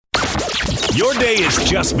Your day has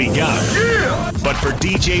just begun. Yeah! But for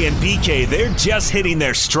DJ and PK, they're just hitting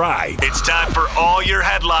their stride. It's time for all your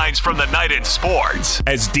headlines from the night in sports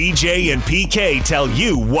as DJ and PK tell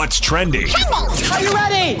you what's trending. Are you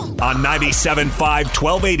ready? On 97.5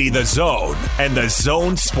 1280 The Zone and The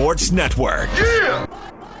Zone Sports Network. Yeah!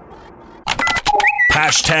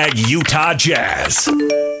 Hashtag Utah Jazz.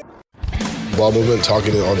 Ball movement,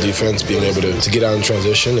 talking on defense, being able to get out in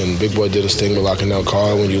transition, and Big Boy did his thing with locking out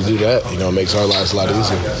Carl. When you do that, it makes our lives a lot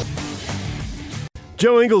easier.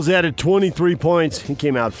 Joe Ingles added 23 points. He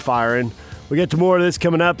came out firing. We'll get to more of this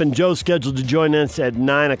coming up, and Joe's scheduled to join us at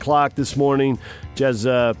 9 o'clock this morning. Jazz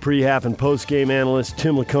pre-half and post-game analyst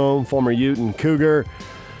Tim Lacombe, former Ute and Cougar,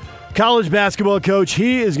 college basketball coach.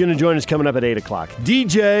 He is going to join us coming up at 8 o'clock.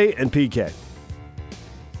 DJ and PK.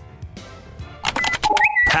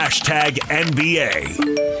 Hashtag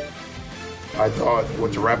NBA. I thought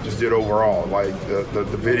what the Raptors did overall, like the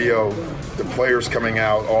video, the players coming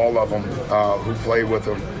out, all of them who played with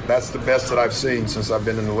them, that's the best that I've seen since I've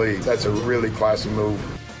been in the league. That's a really classy move.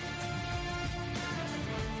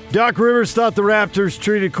 Doc Rivers thought the Raptors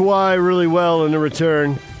treated Kawhi really well in the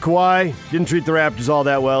return. Kawhi didn't treat the Raptors all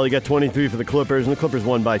that well. He got 23 for the Clippers, and the Clippers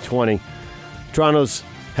won by 20. Toronto's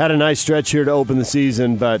had a nice stretch here to open the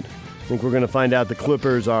season, but I think we're going to find out the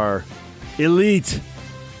Clippers are elite.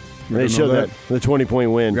 They showed that the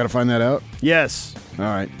 20-point win. We got to find that out? Yes. All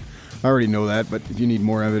right. I already know that, but if you need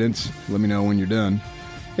more evidence, let me know when you're done.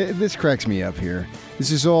 This cracks me up here.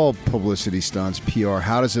 This is all publicity stunts, PR.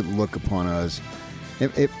 How does it look upon us?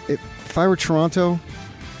 If I were Toronto...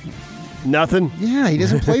 Nothing? Yeah, he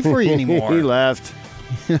doesn't play for you anymore. He left.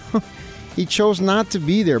 He chose not to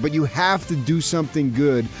be there, but you have to do something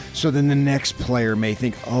good so then the next player may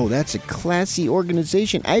think, oh, that's a classy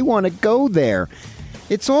organization. I want to go there.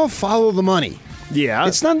 It's all follow the money. Yeah.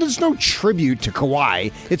 There's no tribute to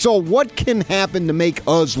Kawhi. It's all what can happen to make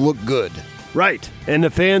us look good. Right. And the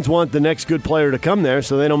fans want the next good player to come there,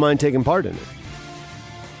 so they don't mind taking part in it.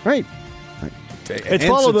 Right. It's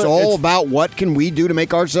all about what can we do to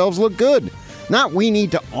make ourselves look good. Not we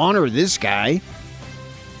need to honor this guy.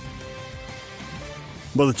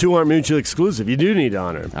 Well, the two aren't mutually exclusive. You do need to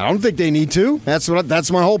honor him. I don't think they need to. That's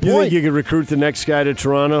my whole point. You think you could recruit the next guy to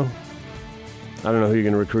Toronto? I don't know who you're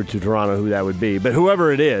going to recruit to Toronto, who that would be. But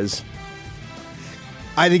whoever it is.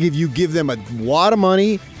 I think if you give them a lot of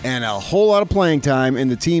money and a whole lot of playing time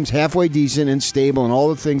and the team's halfway decent and stable and all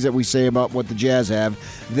the things that we say about what the Jazz have,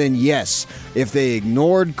 then yes. If they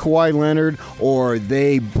ignored Kawhi Leonard or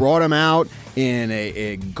they brought him out in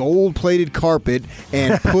a gold-plated carpet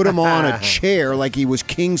and put him on a chair like he was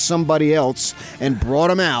king somebody else and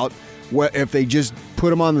brought him out, if they just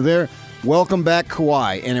put him on there, welcome back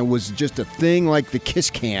Kawhi, and it was just a thing like the kiss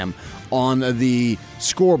cam on the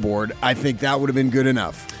scoreboard, I think that would have been good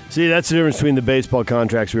enough. See, that's the difference between the baseball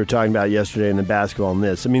contracts we were talking about yesterday and the basketball and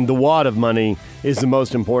this. I mean, the wad of money is the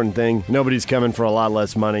most important thing. Nobody's coming for a lot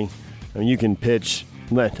less money. I mean, you can pitch.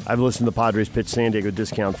 I've listened to the Padres pitch San Diego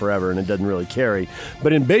discount forever, and it doesn't really carry.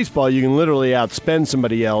 But in baseball, you can literally outspend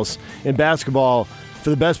somebody else. In basketball, for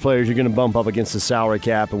the best players, you're going to bump up against the salary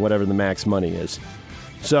cap and whatever the max money is.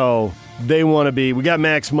 So they want to be, we got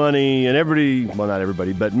max money, and everybody, well, not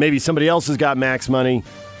everybody, but maybe somebody else has got max money,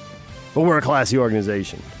 but we're a classy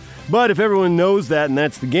organization. But if everyone knows that and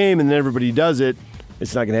that's the game and then everybody does it,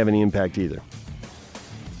 it's not going to have any impact either.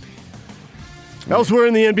 Elsewhere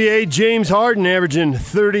in the NBA, James Harden averaging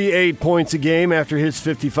 38 points a game after his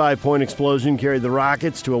 55-point explosion carried the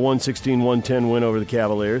Rockets to a 116-110 win over the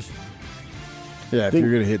Cavaliers. Yeah, if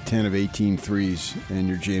you're going to hit 10 of 18 threes and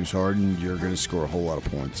you're James Harden, you're going to score a whole lot of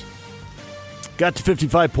points. Got to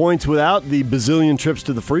 55 points without the bazillion trips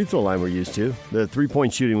to the free throw line we're used to. The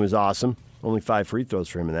three-point shooting was awesome. Only 5 free throws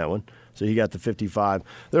for him in that one. So he got to 55.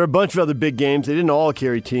 There are a bunch of other big games. They didn't all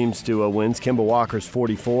carry teams to wins. Kemba Walker's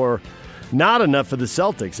 44. Not enough for the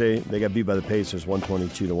Celtics. They got beat by the Pacers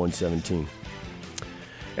 122-117.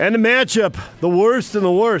 And the matchup, the worst and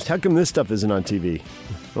the worst. How come this stuff isn't on TV? I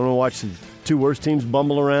don't want to watch the two worst teams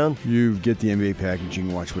bumble around. You get the NBA package, you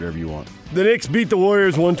can watch whatever you want. The Knicks beat the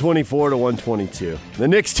Warriors 124-122. The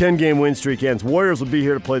Knicks' 10-game win streak ends. Warriors will be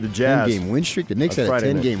here to play the Jazz. 10-game win streak? The Knicks had a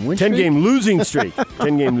 10-game win streak? 10-game losing streak.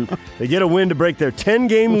 They get a win to break their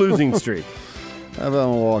 10-game losing streak. How about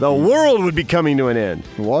Milwaukee? The world would be coming to an end.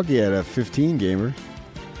 Milwaukee had a 15-gamer.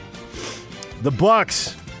 The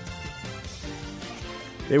Bucks,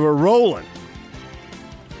 they were rolling.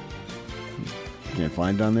 You can't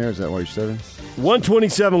find down there? Is that why you're studying?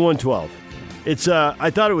 127-112. It's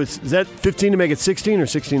I thought it was, is that 15 to make it 16 or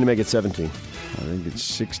 16 to make it 17? I think it's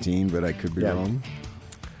 16, but I could be wrong.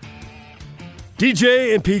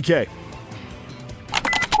 DJ and PK.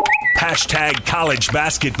 Hashtag college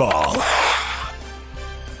basketball.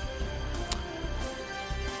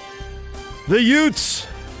 The Utes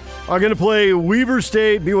are going to play Weber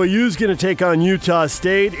State. BYU's going to take on Utah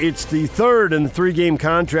State. It's the third in the 3-game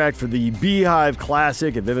contract for the Beehive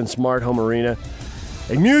Classic at Vivint Smart Home Arena.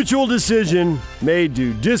 A mutual decision made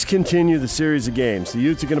to discontinue the series of games. The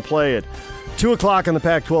Utes are going to play at 2 o'clock on the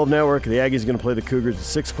Pac-12 Network. The Aggies are going to play the Cougars at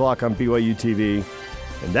 6 o'clock on BYU TV.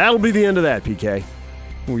 And that'll be the end of that, PK.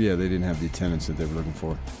 Well, yeah, they didn't have the attendance that they were looking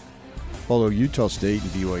for. Although Utah State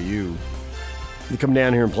and BYU, You come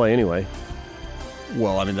down here and play anyway.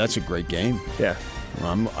 well, I mean, that's a great game. Yeah.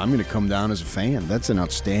 I'm going to come down as a fan. That's an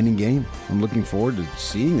outstanding game. I'm looking forward to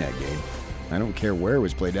seeing that game. I don't care where it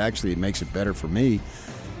was played. Actually, it makes it better for me.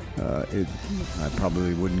 I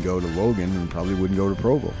probably wouldn't go to Logan and probably wouldn't go to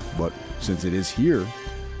Provo. But since it is here,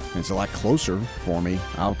 and it's a lot closer for me,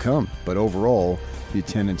 I'll come. But overall, the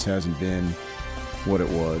attendance hasn't been what it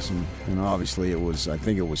was. And obviously, I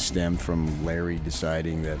think it was stemmed from Larry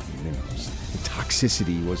deciding that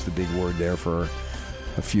toxicity was the big word there for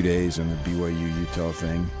a few days on the BYU-Utah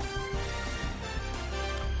thing.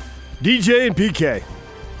 DJ and PK.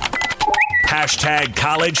 Hashtag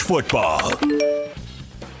college football.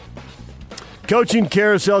 Coaching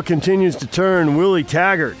carousel continues to turn. Willie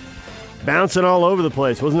Taggart bouncing all over the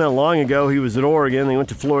place. Wasn't that long ago he was at Oregon. They went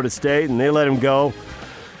to Florida State, and they let him go.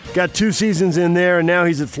 Got 2 seasons in there, and now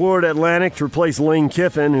he's at Florida Atlantic to replace Lane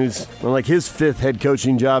Kiffin, who's like his 5th head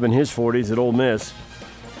coaching job in his 40s at Ole Miss.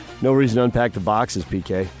 No reason to unpack the boxes,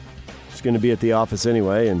 PK. He's going to be at the office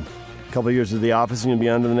anyway, and a couple of years at the office, and he'll be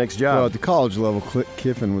on to the next job. Well, at the college level,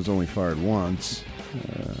 Kiffin was only fired once.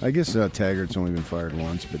 I guess Taggart's only been fired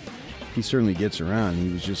once, but he certainly gets around. He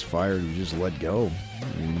was just fired. He was just let go.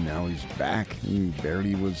 And now he's back. He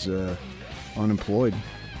barely was unemployed.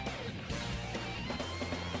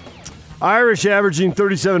 Irish averaging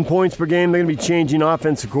 37 points per game. They're going to be changing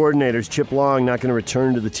offensive coordinators. Chip Long not going to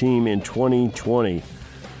return to the team in 2020.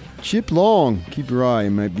 Chip Long, keep your eye. He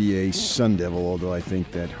might be a Sun Devil, although I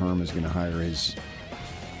think that Herm is going to hire his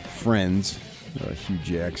friends, Hugh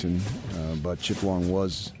Jackson. But Chip Long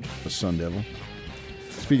was a Sun Devil.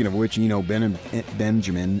 Speaking of which,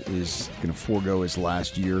 Benjamin is going to forego his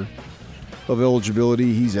last year of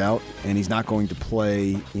eligibility. He's out, and he's not going to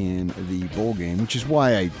play in the bowl game, which is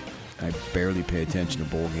why I barely pay attention to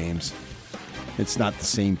bowl games. It's not the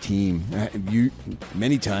same team.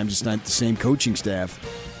 Many times it's not the same coaching staff.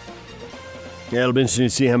 Yeah, it'll be interesting to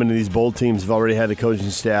see how many of these bowl teams have already had the coaching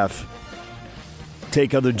staff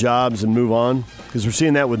take other jobs and move on. Because we're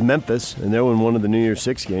seeing that with Memphis, and they're in one of the New Year's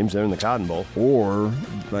Six games. They're in the Cotton Bowl. Or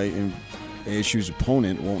ASU's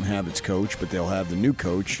opponent won't have its coach, but they'll have the new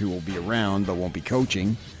coach who will be around but won't be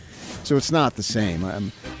coaching. So it's not the same.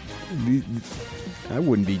 I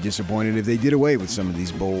wouldn't be disappointed if they did away with some of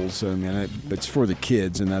these bowls. I mean, it's for the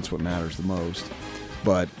kids, and that's what matters the most.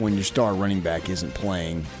 But when your star running back isn't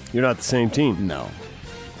playing, you're not the same team. No.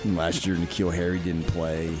 Last year, N'Keal Harry didn't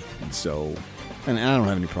play, and I don't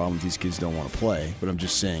have any problem with these kids don't want to play. But I'm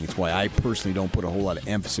just saying it's why I personally don't put a whole lot of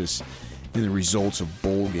emphasis in the results of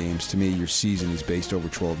bowl games. To me, your season is based over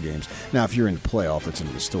 12 games. Now, if you're in the playoff, that's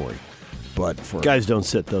another story. But for guys don't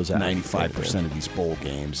sit those out. 95% of these bowl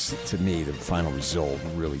games, to me, the final result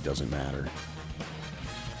really doesn't matter.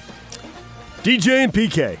 DJ and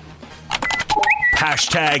PK.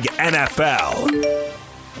 Hashtag NFL.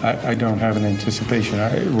 I don't have an anticipation.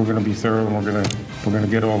 We're going to be thorough, and we're going to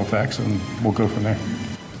get all the facts, and we'll go from there.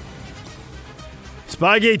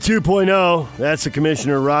 Spygate 2.0. That's the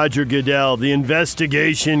Commissioner Roger Goodell. The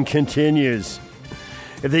investigation continues.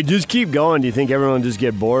 If they just keep going, do you think everyone will just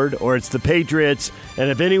get bored? Or it's the Patriots,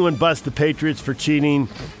 and if anyone busts the Patriots for cheating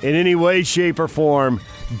in any way, shape, or form,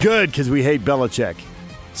 good, because we hate Belichick,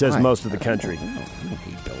 says most of the country. I don't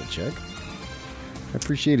hate Belichick. I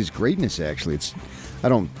appreciate his greatness, actually. I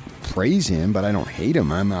don't praise him, but I don't hate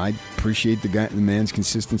him. I appreciate the man's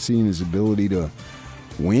consistency and his ability to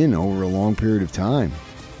win over a long period of time.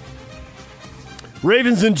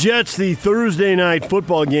 Ravens and Jets, the Thursday night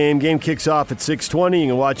football game. Game kicks off at 6:20. You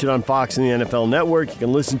can watch it on Fox and the NFL Network. You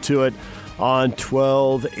can listen to it on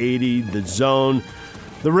 1280 The Zone.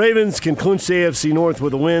 The Ravens can clinch the AFC North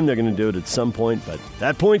with a win. They're going to do it at some point, but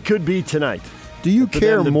that point could be tonight. Do you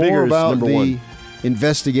care more about the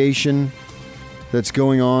investigation that's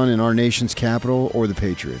going on in our nation's capital or the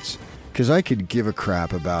Patriots? Because I could give a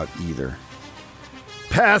crap about either.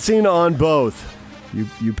 Passing on both.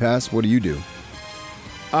 You pass? What do you do?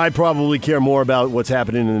 I probably care more about what's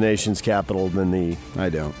happening in the nation's capital than the... I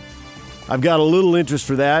don't. I've got a little interest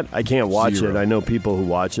for that. I can't watch Zero. it. I know people who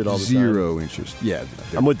watch it all the time. Zero interest. Yeah.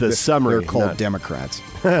 I'm with the summary. They're called Democrats.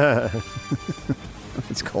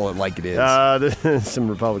 Let's call it like it is. There's some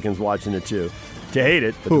Republicans watching it too. To hate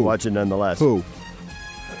it, but to watch it nonetheless. Who?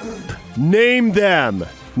 Name them.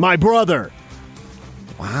 My brother.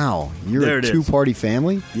 Wow. You're There a it is. two-party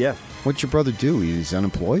family? Yeah. What's your brother do? He's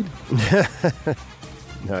unemployed?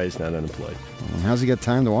 No, he's not unemployed. Well, how's he got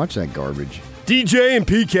time to watch that garbage? DJ and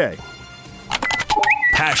PK.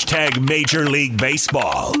 Hashtag Major League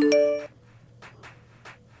Baseball.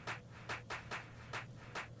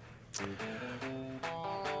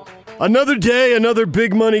 Another day, another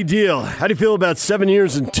big money deal. How do you feel about 7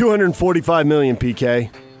 years and $245 million,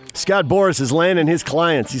 PK? Scott Boras is landing his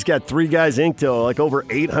clients. He's got 3 guys inked to like over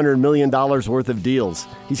 $800 million worth of deals.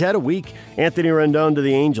 He's had a week. Anthony Rendon to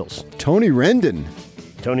the Angels. Tony Rendon.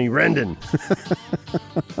 Tony Rendon.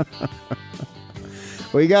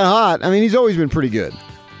 Well, he got hot. I mean, he's always been pretty good.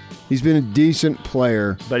 He's been a decent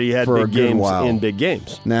player, But he had for a big good games while. in big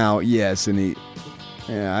games. Now, yes, and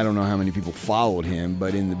I don't know how many people followed him,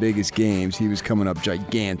 but in the biggest games, he was coming up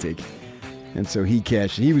gigantic. And so he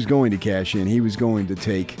was going to cash in. He was going to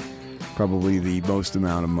take probably the most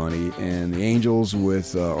amount of money. And the Angels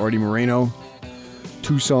with Artie Moreno,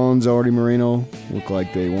 Tucson's Artie Moreno, look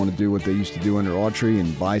like they want to do what they used to do under Autry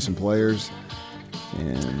and buy some players.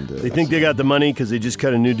 And They think they got the money because they just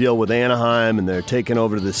cut a new deal with Anaheim, and they're taking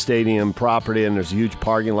over the stadium property, and there's a huge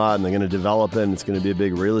parking lot, and they're going to develop it, and it's going to be a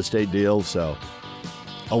big real estate deal. So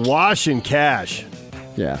a wash in cash.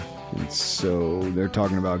 yeah. And so they're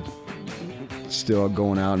talking about still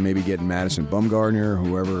going out and maybe getting Madison Bumgarner or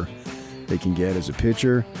whoever they can get as a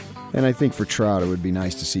pitcher. And I think for Trout, it would be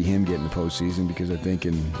nice to see him get in the postseason because I think,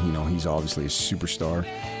 he's obviously a superstar,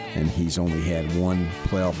 and he's only had one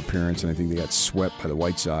playoff appearance, and I think they got swept by the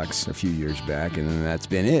White Sox a few years back, and then that's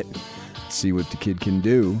been it. See what the kid can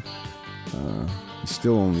do. He's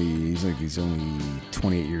only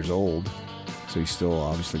 28 years old, so he's still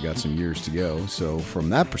obviously got some years to go. So from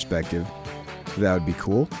that perspective, that would be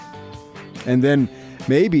cool. And then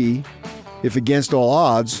maybe, if against all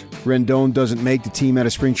odds, Rendon doesn't make the team out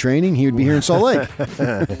of spring training, he would be here in Salt Lake.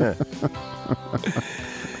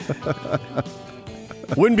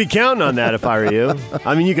 Wouldn't be counting on that if I were you.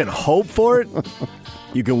 I mean, you can hope for it.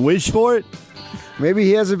 You can wish for it. Maybe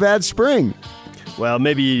he has a bad spring. Well,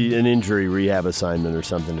 maybe an injury rehab assignment or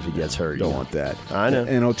something if he gets hurt. Don't want that. I know.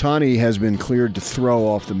 And Ohtani has been cleared to throw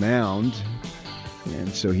off the mound. And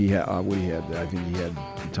so he had, I think he had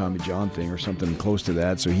the Tommy John thing or something close to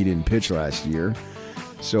that, so he didn't pitch last year.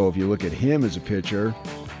 So if you look at him as a pitcher,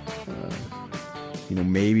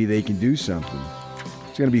 maybe they can do something.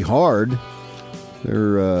 It's going to be hard.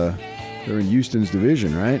 They're in Houston's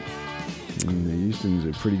division, right? And Houston's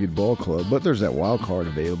a pretty good ball club, but there's that wild card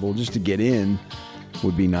available. Just to get in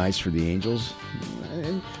would be nice for the Angels.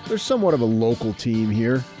 And there's somewhat of a local team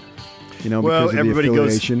here. Because of everybody the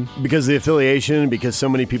affiliation. Because of the affiliation, because so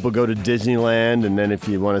many people go to Disneyland, and then if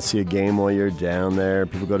you want to see a game while you're down there,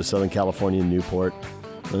 people go to Southern California and Newport.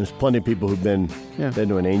 And there's plenty of people who've been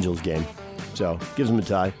to an Angels game. So, gives them a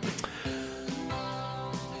tie.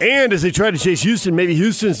 And as they try to chase Houston, maybe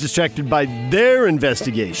Houston's distracted by their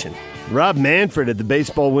investigation. Rob Manfred at the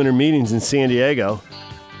baseball winter meetings in San Diego.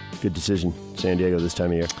 Good decision, San Diego this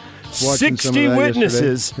time of year. Watching 60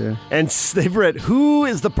 witnesses, and they've read. Who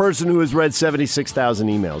is the person who has read 76,000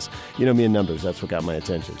 emails? You know me in numbers. That's what got my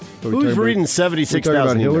attention. Who's reading 76,000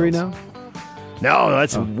 emails? Are we talking about Hillary now? No,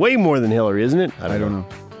 that's way more than Hillary, isn't it? I don't know.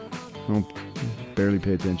 I don't barely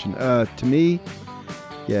pay attention. To me,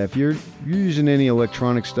 if you're using any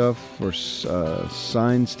electronic stuff for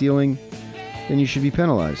sign stealing, then you should be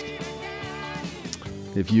penalized.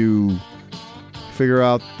 If you figure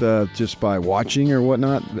out just by watching or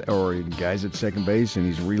whatnot, or guys at second base and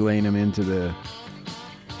he's relaying them into the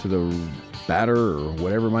batter or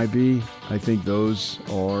whatever it might be, I think those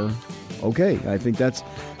are okay. I think that's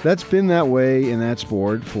been that way in that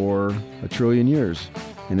sport for a trillion years.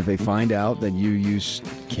 And if they find out that you use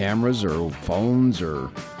cameras or phones or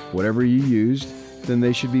whatever you used, then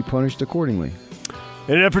they should be punished accordingly.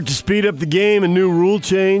 In an effort to speed up the game, a new rule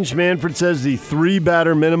change. Manfred says the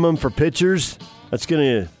 3-batter minimum for pitchers. That's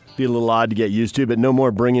going to be a little odd to get used to, but no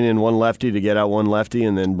more bringing in one lefty to get out one lefty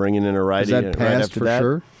and then bringing in a righty Is that right passed after for that.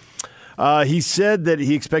 Sure? He said that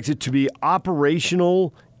he expects it to be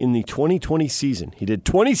operational in the 2020 season. He did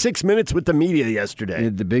 26 minutes with the media yesterday.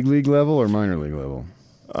 At the big league level or minor league level?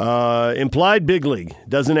 Implied big league.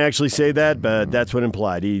 Doesn't actually say that, but that's what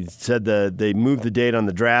implied. He said that they moved the date on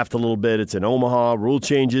the draft a little bit. It's in Omaha. Rule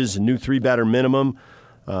changes, a new 3-batter minimum.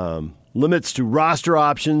 Limits to roster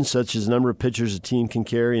options, such as the number of pitchers a team can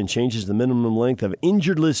carry, and changes the minimum length of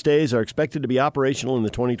injured list days are expected to be operational in the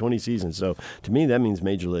 2020 season. So, to me, that means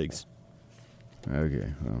major leagues.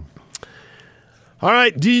 Okay. Well. All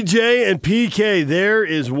right, DJ and PK, there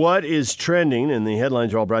is what is trending, and the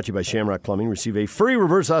headlines are all brought to you by Shamrock Plumbing. Receive a free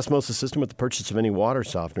reverse osmosis system with the purchase of any water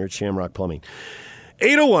softener at Shamrock Plumbing.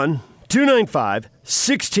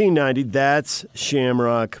 801-295-1690, that's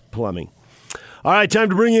Shamrock Plumbing. All right,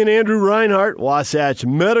 time to bring in Andrew Reinhardt, Wasatch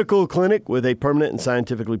Medical Clinic, with a permanent and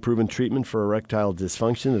scientifically proven treatment for erectile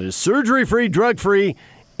dysfunction that is surgery-free, drug-free,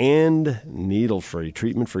 and needle-free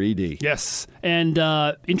treatment for ED. Yes, and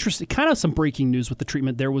interesting, kind of some breaking news with the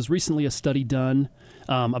treatment. There was recently a study done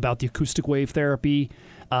about the acoustic wave therapy.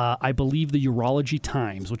 I believe the Urology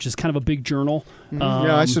Times, which is kind of a big journal.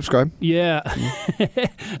 Yeah, I subscribe. Yeah.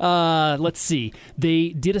 Let's see. They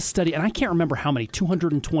did a study, and I can't remember how many,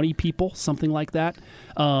 220 people, something like that.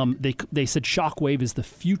 They said shockwave is the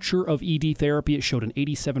future of ED therapy. It showed an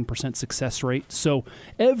 87% success rate. So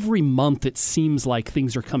every month it seems like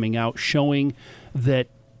things are coming out showing that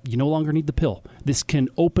you no longer need the pill. This can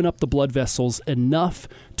open up the blood vessels enough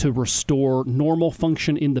to restore normal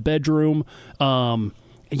function in the bedroom. And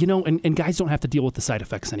guys don't have to deal with the side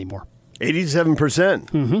effects anymore.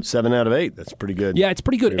 87%, 7 out of 8. That's pretty good. Yeah, it's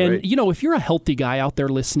pretty good. Pretty and, if you're a healthy guy out there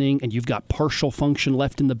listening and you've got partial function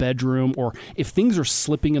left in the bedroom, or if things are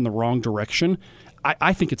slipping in the wrong direction,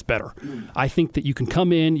 I think it's better. I think that you can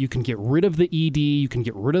come in, you can get rid of the ED, you can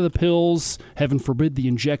get rid of the pills, heaven forbid the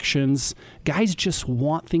injections. Guys just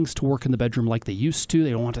want things to work in the bedroom like they used to.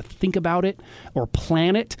 They don't want to think about it or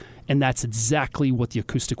plan it. And that's exactly what the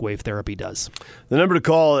acoustic wave therapy does. The number to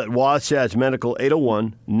call at Wasatch Medical,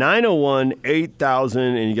 801-901-8000,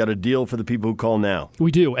 and you got a deal for the people who call now.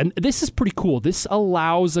 We do, and this is pretty cool. This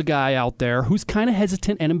allows a guy out there who's kind of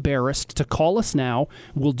hesitant and embarrassed to call us now.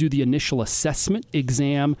 We'll do the initial assessment,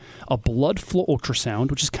 exam, a blood flow ultrasound,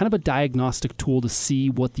 which is kind of a diagnostic tool to see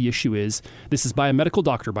what the issue is. This is by a medical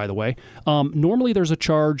doctor, by the way. Normally there's a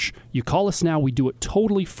charge. You call us now, we do it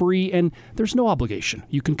totally free, and there's no obligation.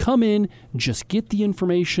 You can come in, just get the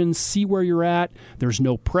information, see where you're at. There's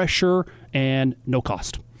no pressure and no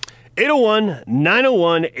cost.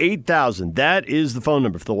 801-901-8000. That is the phone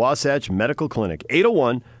number for the Wasatch Medical Clinic.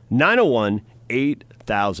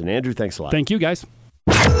 801-901-8000. Andrew, thanks a lot. Thank you, guys.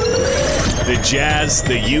 The Jazz,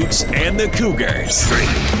 the Utes, and the Cougars. 3, 2.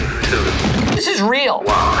 This is real.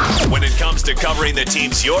 When it comes to covering the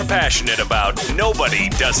teams you're passionate about, nobody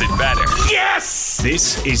does it better. Yes!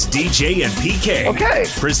 This is DJ and PK. Okay.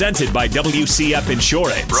 Presented by WCF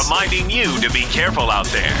Insurance. Reminding you to be careful out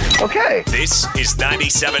there. Okay. This is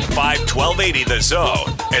 97.5 1280 The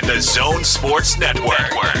Zone and the Zone Sports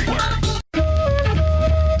Network.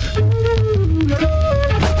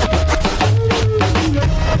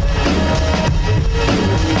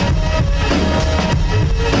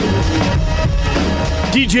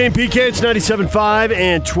 DJ and PK, it's 97.5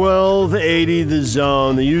 and 1280 The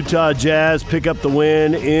Zone. The Utah Jazz pick up the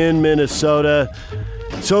win in Minnesota.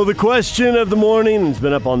 So the question of the morning, it's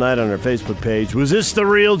been up all night on our Facebook page, was this the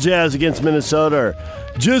real Jazz against Minnesota or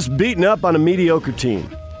just beating up on a mediocre team?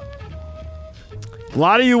 A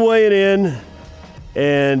lot of you weighing in,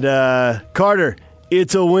 and Carter,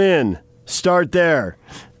 it's a win. Start there.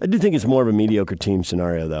 I do think it's more of a mediocre team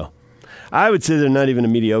scenario, though. I would say they're not even a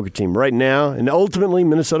mediocre team right now, and ultimately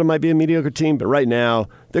Minnesota might be a mediocre team, but right now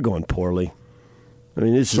they're going poorly. I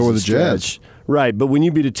mean, this so is are the Jazz, right? But when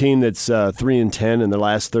you beat a team that's 3-10 in their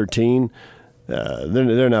last 13,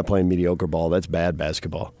 they're not playing mediocre ball. That's bad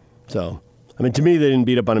basketball. So, I mean, to me, they didn't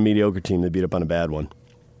beat up on a mediocre team; they beat up on a bad one.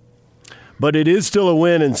 But it is still a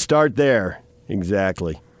win, and start there.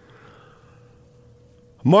 Exactly.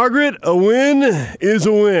 Margaret, a win is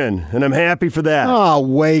a win, and I'm happy for that. Oh,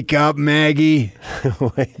 wake up, Maggie.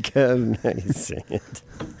 Wake up, Maggie, sing it.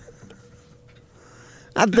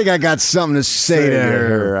 I think I got something to say to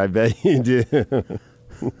her. I bet you do.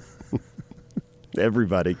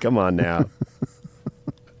 Everybody, come on now.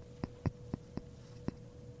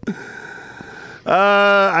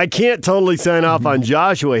 I can't totally sign off on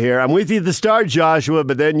Joshua here. I'm with you at the start, Joshua,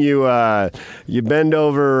 but then you bend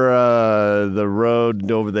over the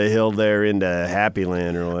road, over the hill there into Happy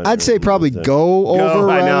Land or whatever. I'd say probably go over.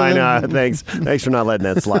 I know. Thanks for not letting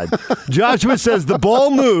that slide. Joshua says the ball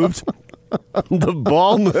moved. The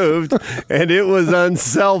ball moved, and it was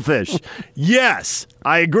unselfish. Yes,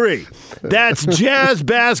 I agree. That's Jazz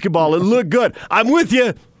basketball. It looked good. I'm with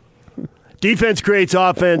you. Defense creates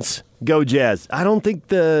offense. Go Jazz. I don't think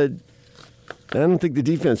the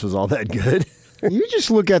defense was all that good. You just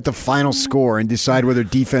look at the final score and decide whether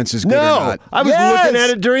defense is good or not. I was looking at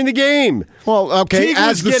it during the game. Well, okay. Teague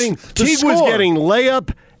was getting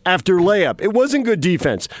layup after layup. It wasn't good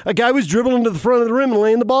defense. A guy was dribbling to the front of the rim and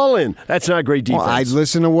laying the ball in. That's not great defense. Well, I'd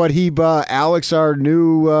listen to what Alex, our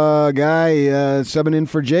new guy subbing in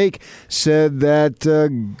for Jake, said that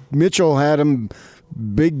Mitchell had him,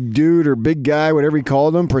 big dude or big guy, whatever he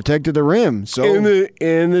called him, protected the rim. So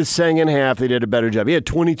in the second half, they did a better job. He had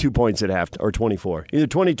 22 points at half, or 24, either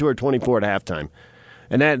 22 or 24 at halftime.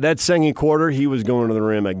 And that second quarter, he was going to the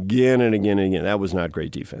rim again and again and again. That was not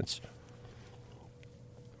great defense.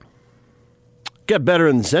 Got better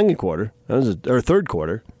in the second quarter, or third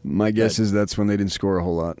quarter. My guess is that's when they didn't score a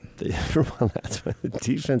whole lot. Well, that's when the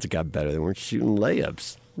defense got better. They weren't shooting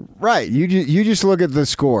layups. Right. You just look at the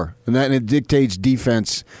score, and it dictates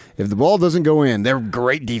defense. If the ball doesn't go in, they're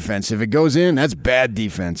great defense. If it goes in, that's bad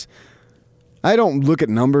defense. I don't look at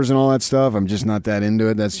numbers and all that stuff. I'm just not that into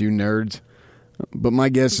it. That's you nerds. But my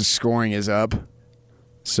guess is scoring is up.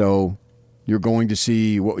 So you're going to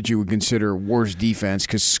see what you would consider worse defense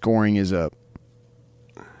because scoring is up.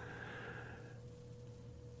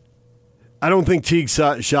 I don't think Teague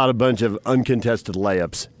shot a bunch of uncontested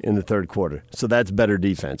layups in the third quarter. So that's better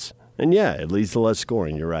defense. And yeah, it leads to less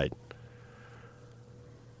scoring. You're right.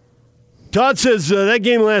 Todd says that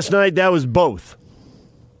game last night, that was both.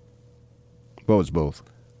 What was both?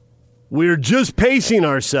 We're just pacing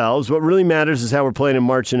ourselves. What really matters is how we're playing in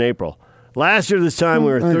March and April. Last year this time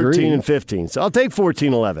we were 13 and 15. So I'll take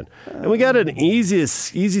 14-11. And we got an easy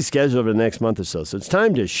schedule over the next month or so. So it's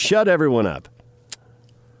time to shut everyone up.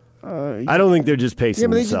 I don't think they're just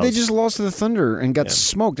pacing themselves. They just lost to the Thunder and got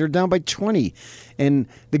smoked. They're down by 20. And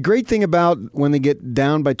the great thing about when they get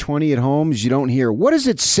down by 20 at home is you don't hear, what does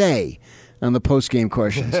it say on the post-game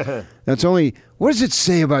questions? That's only, what does it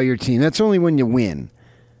say about your team? That's only when you win.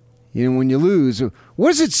 You know, when you lose, what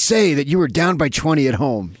does it say that you were down by 20 at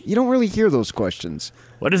home? You don't really hear those questions.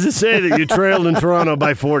 What does it say that you trailed in Toronto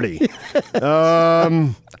by 40?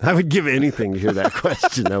 I would give anything to hear that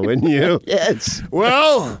question, though, wouldn't you? Yes.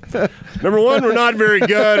 Well, number one, we're not very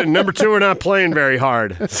good, and number two, we're not playing very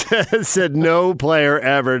hard, said no player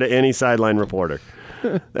ever to any sideline reporter.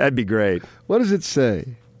 That'd be great. What does it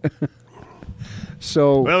say?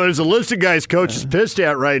 Well, there's a list of guys coach is pissed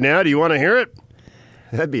at right now. Do you want to hear it?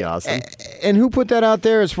 That'd be awesome. And who put that out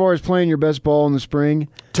there as far as playing your best ball in the spring?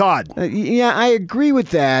 Todd. Yeah, I agree with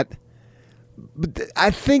that. But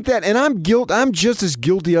I think that, and I'm just as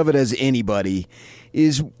guilty of it as anybody,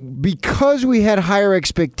 is because we had higher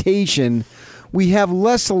expectation, we have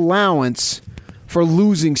less allowance for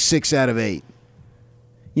losing 6 out of 8.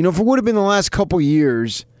 You know, if it would have been the last couple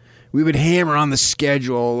years, we would hammer on the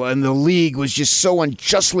schedule, and the league was just so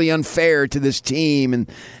unjustly unfair to this team,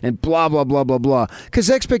 and blah, blah, blah, blah, blah. Because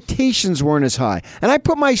expectations weren't as high. And I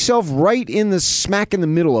put myself right in the smack in the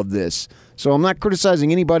middle of this. So I'm not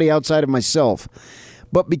criticizing anybody outside of myself.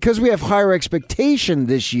 But because we have higher expectation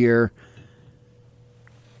this year,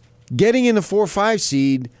 getting in the 4-5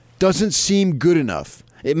 seed doesn't seem good enough.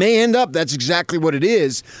 It may end up that's exactly what it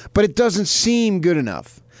is, but it doesn't seem good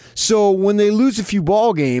enough. So when they lose a few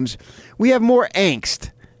ball games, we have more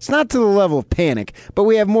angst. It's not to the level of panic, but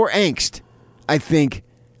we have more angst, I think,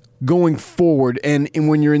 going forward and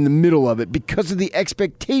when you're in the middle of it because of the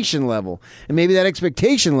expectation level. And maybe that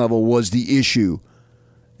expectation level was the issue.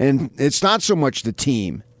 And it's not so much the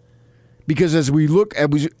team. Because as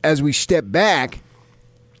we step back,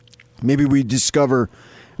 maybe we discover,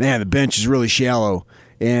 man, the bench is really shallow.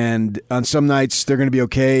 And on some nights, they're going to be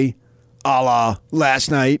okay, a la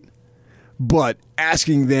last night. But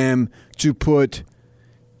asking them to put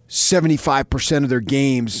 75% of their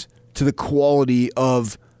games to the quality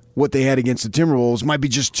of what they had against the Timberwolves might be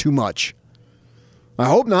just too much. I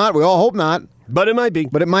hope not. We all hope not. But it might be.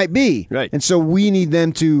 But it might be. Right. And so we need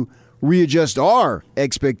them to readjust our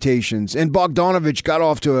expectations. And Bogdanovich got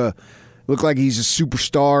off to look like he's a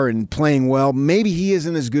superstar and playing well. Maybe he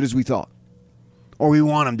isn't as good as we thought. Or we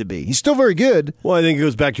want him to be. He's still very good. Well, I think it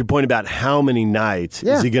goes back to your point about how many nights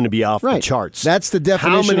is he going to be off the charts. That's the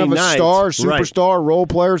definition of a star, superstar, role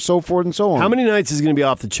player, so forth and so on. How many nights is he going to be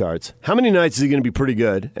off the charts? How many nights is he going to be pretty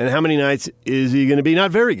good? And how many nights is he going to be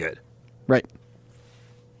not very good? Right.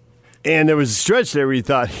 And there was a stretch there where you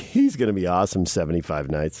thought, he's going to be awesome 75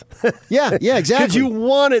 nights. Yeah, exactly. Because you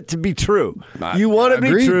want it to be true. You want it to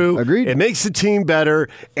be true. Agreed. It makes the team better.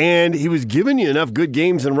 And he was giving you enough good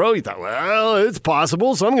games in a row. You thought, well, it's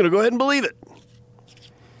possible, so I'm going to go ahead and believe it.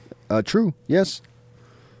 True, yes.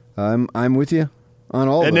 I'm with you on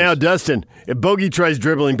all of And those. now, Dustin, if Bogey tries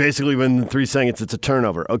dribbling, basically within 3 seconds, it's a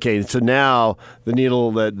turnover. Okay, so now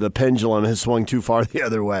the pendulum has swung too far the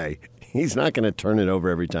other way. He's not going to turn it over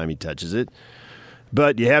every time he touches it.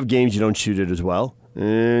 But you have games you don't shoot it as well,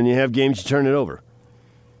 and you have games you turn it over.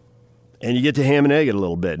 And you get to ham and egg it a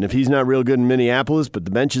little bit. And if he's not real good in Minneapolis, but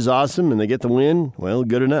the bench is awesome and they get the win, well,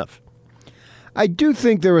 good enough. I do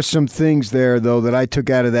think there were some things there, though, that I took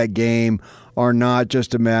out of that game are not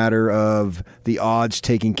just a matter of the odds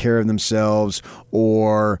taking care of themselves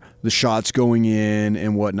or the shots going in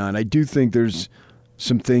and whatnot. I do think there's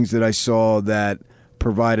some things that I saw that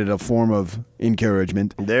provided a form of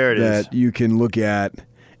encouragement. There it is. That you can look at.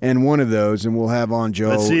 And one of those, and we'll have on Joe.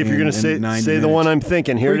 Let's see if you're going to say the one I'm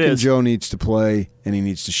thinking. Here it is. Joe needs to play, and he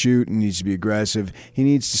needs to shoot, and he needs to be aggressive. He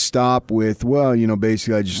needs to stop with,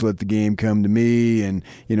 basically I just let the game come to me, and,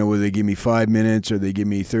 whether they give me 5 minutes or they give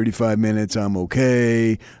me 35 minutes, I'm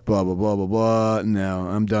okay, blah, blah, blah, blah, blah. No,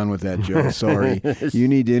 I'm done with that, Joe. Sorry. You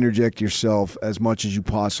need to interject yourself as much as you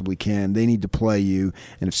possibly can. They need to play you.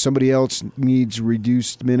 And if somebody else needs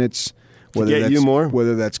reduced minutes,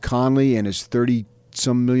 whether that's Conley and his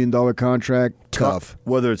 $30-some million contract, tough.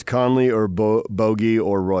 Whether it's Conley or Bogey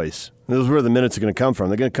or Royce. Those are where the minutes are going to come from.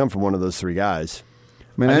 They're going to come from one of those three guys.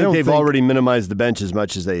 I think they've already minimized the bench as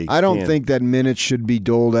much as they can. I don't think that minutes should be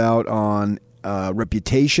doled out on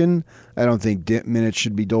reputation. I don't think minutes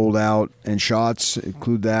should be doled out, and shots,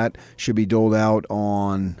 include that, should be doled out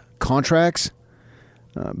on contracts.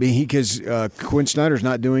 Because Quinn Snyder's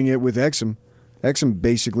not doing it with Exum. Exum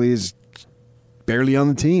basically is barely on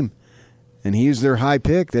the team. And he's their high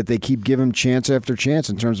pick that they keep giving chance after chance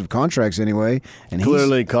in terms of contracts anyway. And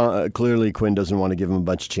clearly Quinn doesn't want to give him a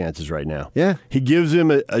bunch of chances right now. Yeah. He gives him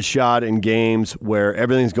a shot in games where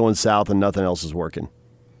everything's going south and nothing else is working.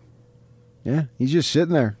 Yeah, he's just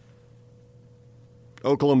sitting there.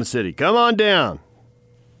 Oklahoma City, come on down.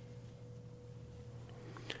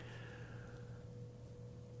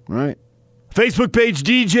 All right. Facebook page,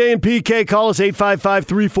 DJ and PK. Call us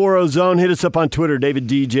 855-340-ZONE. Hit us up on Twitter, David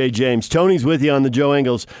DJ James. Tony's with you on the Joe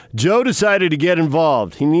Ingles. Joe decided to get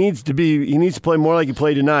involved. He needs to play more like he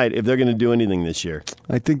played tonight if they're going to do anything this year.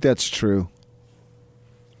 I think that's true.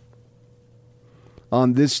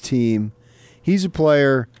 On this team, he's a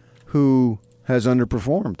player who has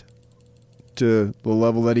underperformed to the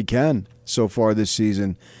level that he can so far this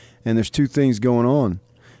season. And there's two things going on.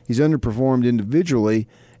 He's underperformed individually.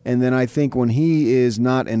 And then I think when he is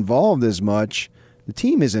not involved as much, the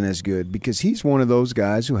team isn't as good because he's one of those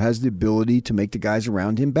guys who has the ability to make the guys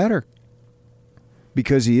around him better.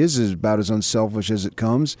 Because he is about as unselfish as it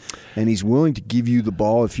comes, and he's willing to give you the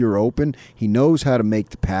ball if you're open. He knows how to make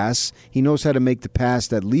the pass. He knows how to make the pass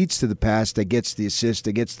that leads to the pass that gets the assist,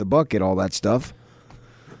 that gets the bucket, all that stuff.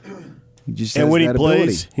 He just has when that he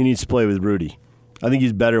plays, ability. he needs to play with Rudy. I think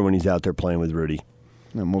he's better when he's out there playing with Rudy.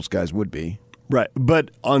 Well, most guys would be. Right,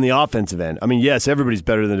 but on the offensive end, I mean, yes, everybody's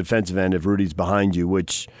better than the defensive end if Rudy's behind you,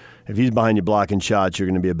 which if he's behind you blocking shots, you're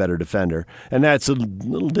going to be a better defender. And that's a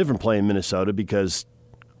little different play in Minnesota because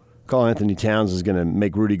Karl-Anthony Towns is going to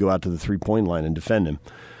make Rudy go out to the three-point line and defend him.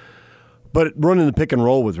 But running the pick and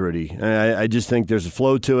roll with Rudy, I just think there's a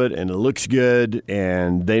flow to it, and it looks good,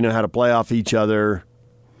 and they know how to play off each other.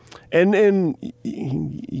 And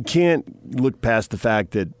you can't look past the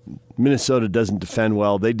fact that Minnesota doesn't defend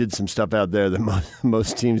well. They did some stuff out there that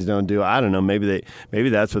most teams don't do. I don't know. Maybe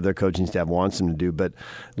that's what their coaching staff wants them to do. But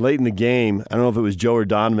late in the game, I don't know if it was Joe or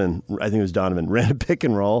Donovan. I think it was Donovan ran a pick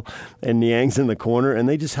and roll, and Niang's in the corner, and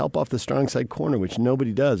they just help off the strong side corner, which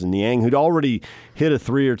nobody does. And Niang, who'd already hit a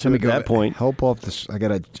three or two at that point, help off this.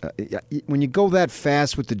 When you go that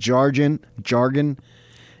fast with the jargon.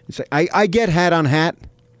 It's like I get hat on hat.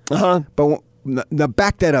 But now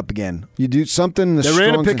back that up again. You do something. They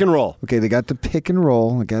ran a pick and roll. Okay, they got the pick and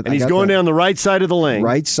roll. And he's going down the right side of the lane.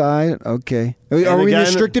 Right side. Okay. Are we in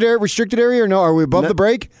restricted area or no? Are we above the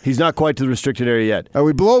break? He's not quite to the restricted area yet. Are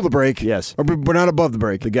we below the break? Yes. Or we're not above the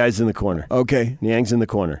break. The guy's in the corner. Okay. Niang's in the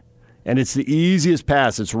corner. And it's the easiest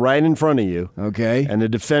pass. It's right in front of you. Okay. And the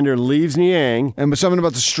defender leaves Niang. And something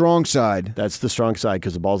about the strong side. That's the strong side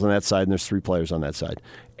because the ball's on that side and there's three players on that side.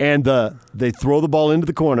 And they throw the ball into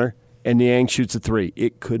the corner. And Niang shoots a three.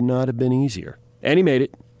 It could not have been easier. And he made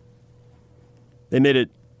it. They made it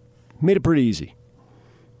pretty easy.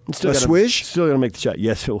 Swish? Still got to make the shot.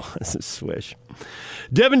 Yes, it was a swish.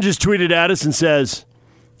 Devin just tweeted at us and says,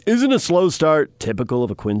 isn't a slow start typical of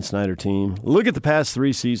a Quinn Snyder team? Look at the past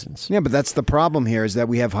 3 seasons. Yeah, but that's the problem here is that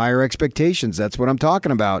we have higher expectations. That's what I'm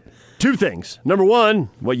talking about. 2 things. Number 1,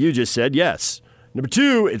 what you just said, yes. Number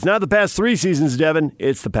 2, it's not the past 3 seasons, Devin.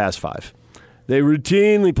 It's the past 5. They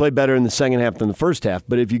routinely play better in the second half than the first half,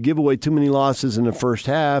 but if you give away too many losses in the first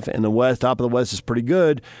half and the top of the West is pretty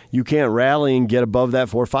good, you can't rally and get above that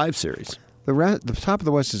 4-5 series. The top of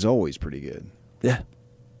the West is always pretty good. Yeah.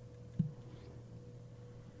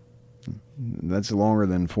 That's longer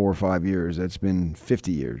than 4 or 5 years. That's been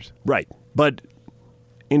 50 years. Right. But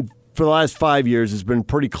in for the last 5 years, it's been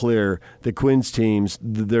pretty clear that Quinn's teams,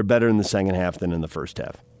 they're better in the second half than in the first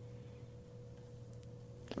half.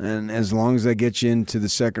 And as long as that gets you into the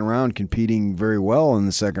second round, competing very well in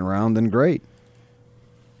the second round, then great.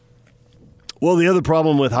 Well, the other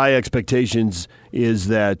problem with high expectations is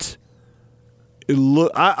that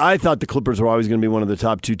I thought the Clippers were always going to be one of the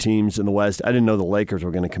top 2 teams in the West. I didn't know the Lakers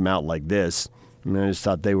were going to come out like this. I mean, I just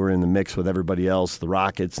thought they were in the mix with everybody else, the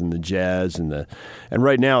Rockets and the Jazz and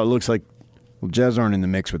right now it looks like Jazz aren't in the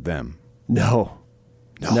mix with them. No.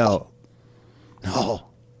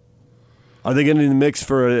 Are they getting in the mix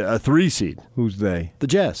for a 3 seed? Who's they? The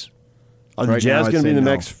Jazz. Are the Right Jazz now, going to be in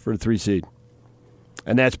the I'd say mix for a 3 seed?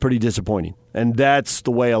 And that's pretty disappointing. And that's the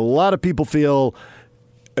way a lot of people feel,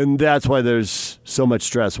 and that's why there's so much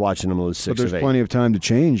stress watching them lose 6 But of 8. there's plenty of time to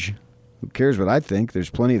change. Who cares what I think? There's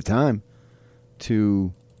plenty of time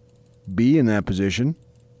to be in that position.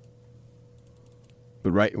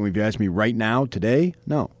 But if you ask me right now, today,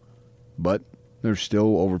 no. But there's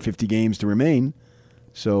still over 50 games to remain.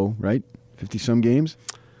 So, right? 50-some games.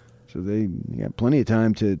 So they got plenty of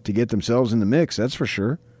time to get themselves in the mix, that's for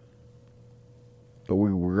sure. But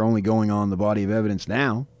we're only going on the body of evidence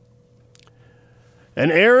now.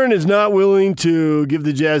 And Aaron is not willing to give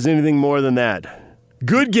the Jazz anything more than that.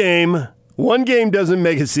 Good game. 1 game doesn't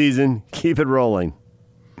make a season. Keep it rolling.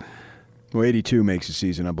 Well, 82 makes a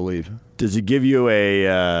season, I believe. Does it give you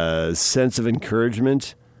a sense of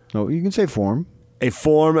encouragement? No, you can say form. A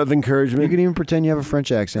form of encouragement? You can even pretend you have a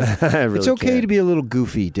French accent. I really it's okay can't. to be a little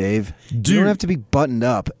goofy, Dave. You don't have to be buttoned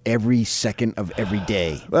up every second of every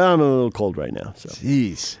day. Well, I'm a little cold right now. So.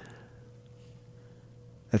 Jeez.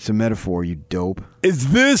 That's a metaphor, you dope.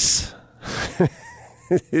 Is this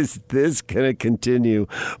going to continue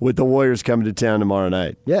with the Warriors coming to town tomorrow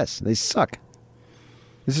night? Yes, they suck.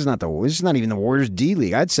 This is not even the Warriors D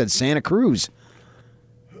League. I'd said Santa Cruz.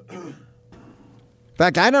 In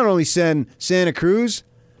fact, I'd not only send Santa Cruz,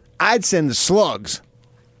 I'd send the Slugs.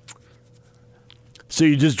 So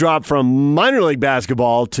you just dropped from minor league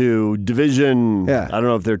basketball to division, Yeah. I don't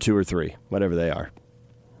know if they're 2 or 3, whatever they are.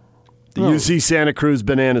 The UC Santa Cruz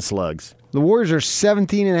Banana Slugs. The Warriors are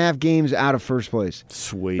 17 and a half games out of first place.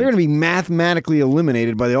 Sweet. They're going to be mathematically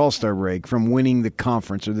eliminated by the All-Star break from winning the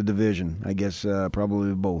conference or the division. I guess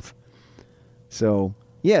probably both. So,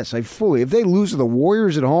 yes, if they lose to the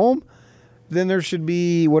Warriors at home, then there should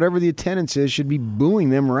be, whatever the attendance is, should be booing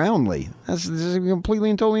them roundly. This is completely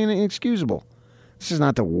and totally inexcusable. This is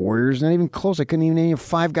not the Warriors, not even close. I couldn't even name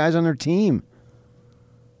 5 guys on their team.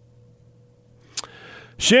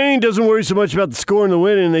 Shane doesn't worry so much about the score and the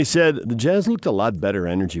win, and they said the Jazz looked a lot better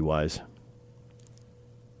energy-wise.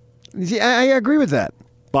 See, I agree with that.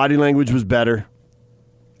 Body language was better.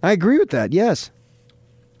 I agree with that, yes.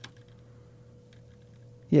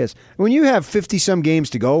 Yes. When you have 50-some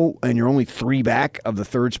games to go and you're only 3 back of the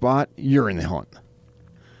 3rd spot, you're in the hunt.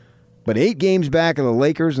 But 8 games back of the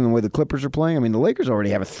Lakers and the way the Clippers are playing, I mean, the Lakers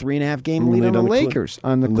already have a 3.5 game lead on the Lakers.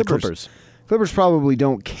 On the Clippers. Clippers probably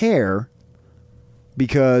don't care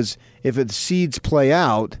because if the seeds play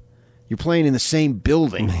out, you're playing in the same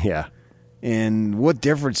building. Yeah. And what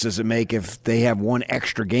difference does it make if they have 1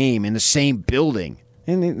 extra game in the same building?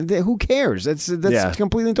 And who cares? That's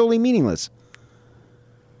completely and totally meaningless.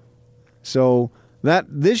 So that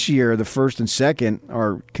this year, the first and second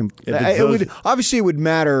are. It would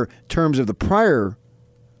matter in terms of the prior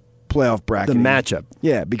playoff bracket. The matchup.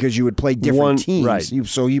 Yeah, because you would play different teams. Right.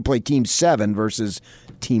 So you play Team 7 versus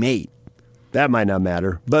Team 8. That might not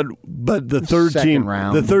matter, but the third Second team,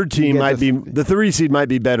 round, the third team you might get be the 3 seed might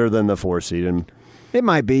be better than the 4 seed, and it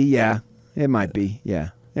might be, yeah. It might be, yeah.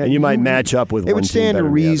 And you might match up with it one would stand team to better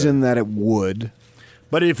than the reason other. that it would.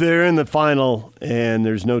 But if they're in the final and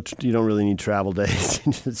there's you don't really need travel days,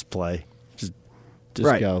 just play, just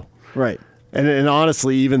Right. go. Right. And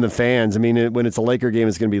honestly, even the fans. I mean, when it's a Laker game,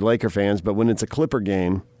 it's going to be Laker fans. But when it's a Clipper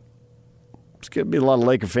game, it's going to be a lot of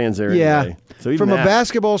Laker fans there. Yeah. Anyway. So even from a that-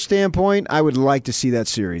 basketball standpoint, I would like to see that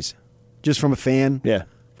series. Just from a fan. Yeah.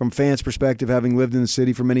 From a fan's perspective, having lived in the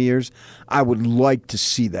city for many years, I would like to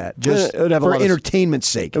see that. Just It would have a for lot of- entertainment's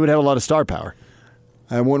sake. it would have a lot of star power.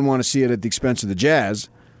 I wouldn't want to see it at the expense of the Jazz.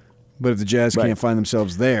 But if the Jazz Right. can't find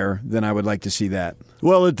themselves there, then I would like to see that.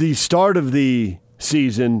 Well, at the start of the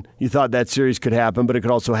season, you thought that series could happen, but it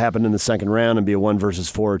could also happen in the second round and be a 1 versus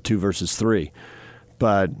 4 or 2 versus 3.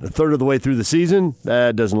 But a third of the way through the season,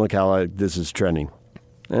 that doesn't look how this is trending.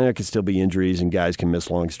 And there could still be injuries and guys can miss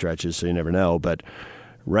long stretches, so you never know. But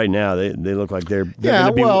right now, they look like they're going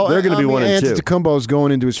to be 1 and 2. Antetokounmpo's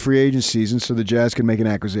going into his free agent season, so the Jazz can make an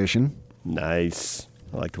acquisition. Nice.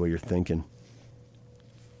 I like the way you're thinking.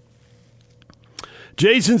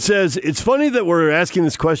 Jason says, it's funny that we're asking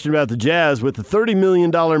this question about the Jazz with the $30 million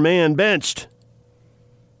man benched.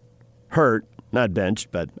 Hurt, not benched,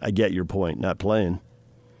 but I get your point, not playing.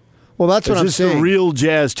 Well, that's what I'm saying. Is this the real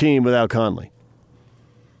Jazz team without Conley?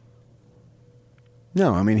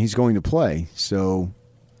 No, I mean, he's going to play, so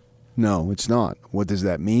no, it's not. What does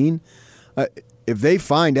that mean? If they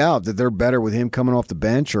find out that they're better with him coming off the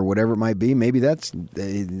bench or whatever it might be, maybe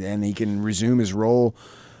and he can resume his role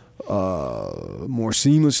more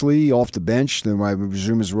seamlessly off the bench than I would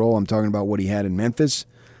resume his role. I'm talking about what he had in Memphis.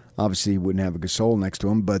 Obviously, he wouldn't have a Gasol next to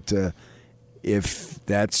him, but if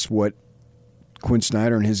that's what Quinn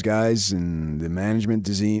Snyder and his guys and the management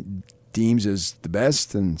deems as the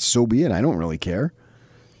best, then so be it. I don't really care.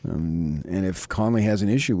 And if Conley has an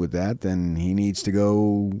issue with that, then he needs to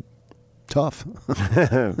go tough.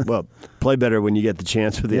 Well, play better when you get the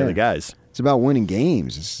chance with the other guys. It's about winning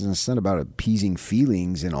games. It's not about appeasing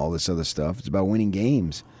feelings and all this other stuff. It's about winning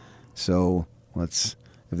games. So if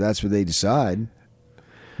that's what they decide.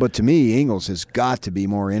 But to me, Ingles has got to be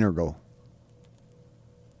more integral.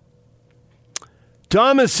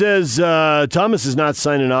 Thomas says Thomas is not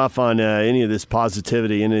signing off on any of this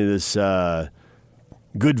positivity, any of this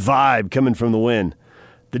good vibe coming from the win.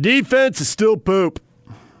 The defense is still poop.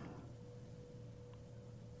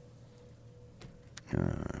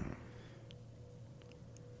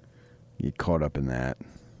 Get caught up in that.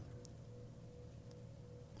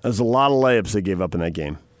 There's a lot of layups they gave up in that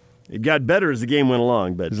game. It got better as the game went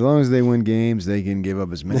along, but as long as they win games, they can give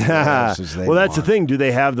up as many layups as they want. Well, that's the thing. Do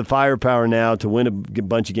they have the firepower now to win a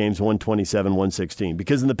bunch of games 127, 116?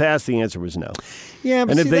 Because in the past, the answer was no. Yeah,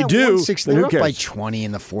 but and if they do, then they're who up cares? by 20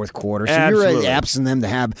 in the fourth quarter. So Absolutely. you're absent them to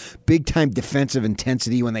have big-time defensive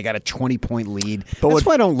intensity when they got a 20-point lead. That's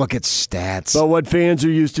why I don't look at stats. But what fans are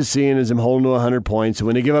used to seeing is them holding to 100 points. So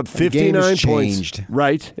when they give up 59 points,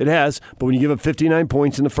 right, it has. But when you give up 59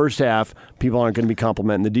 points in the first half, people aren't going to be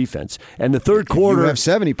complimenting the defense. And the third quarter, you have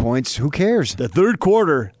 70 points. Who cares? The third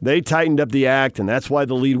quarter, they tightened up the act, and that's why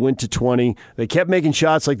the lead went to 20. They kept making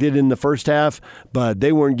shots like they did in the first half, but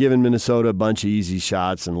they weren't giving Minnesota a bunch of easy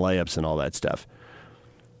shots and layups and all that stuff.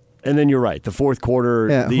 And then you're right. The fourth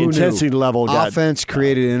quarter, the intensity level got... Offense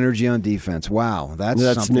created energy on defense. Wow, that's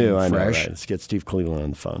something new. fresh. I know, right? Let's get Steve Cleveland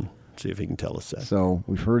on the phone, see if he can tell us that. So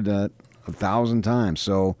we've heard that 1,000 times.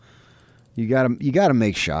 So you got to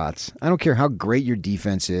make shots. I don't care how great your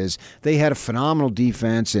defense is. They had a phenomenal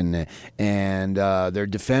defense, and their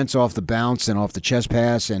defense off the bounce and off the chest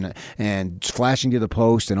pass and flashing to the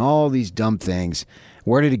post and all these dumb things.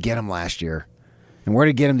 Where did it get them last year? And where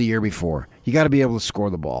did it get them the year before? You got to be able to score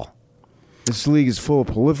the ball. This league is full of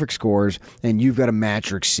prolific scorers, and you've got to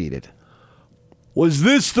match or exceed it. Was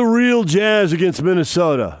this the real Jazz against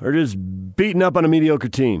Minnesota, or just beating up on a mediocre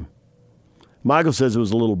team? Michael says it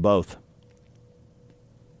was a little both.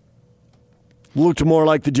 Looked more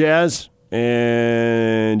like the Jazz,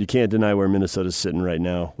 and you can't deny where Minnesota's sitting right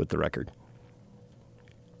now with the record.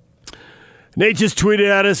 Nate just tweeted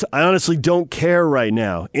at us, I honestly don't care right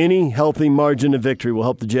now. Any healthy margin of victory will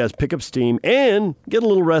help the Jazz pick up steam and get a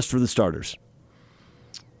little rest for the starters.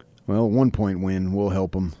 Well, 1 point win will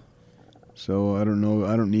help them. So I don't know.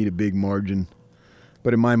 I don't need a big margin.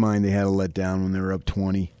 But in my mind, they had a letdown when they were up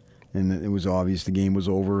 20. And it was obvious the game was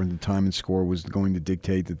over and the time and score was going to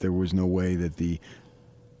dictate that there was no way that the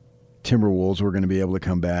Timberwolves were going to be able to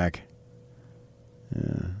come back.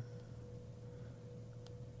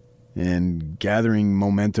 And gathering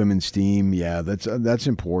momentum and steam, that's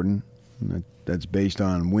important. That's based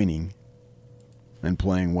on winning and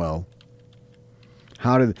playing well.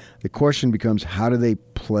 The question becomes, how do they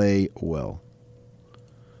play well?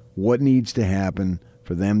 What needs to happen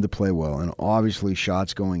for them to play well? And obviously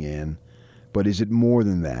shots going in, but is it more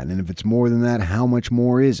than that? And if it's more than that, how much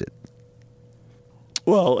more is it?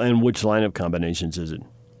 Well, and which lineup combinations is it?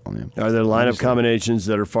 Are there lineup combinations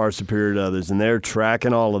that are far superior to others? And they're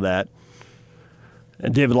tracking all of that.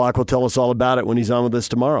 And David Locke will tell us all about it when he's on with us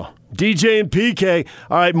tomorrow. DJ and PK.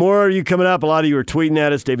 All right, more of you coming up. A lot of you are tweeting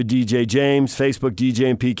at us. David DJ James, Facebook DJ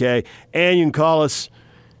and PK. And you can call us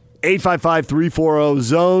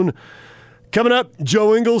 855-340-ZONE. Coming up,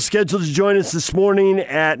 Joe Ingles scheduled to join us this morning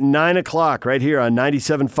at 9 o'clock right here on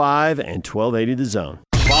 97.5 and 1280 The Zone.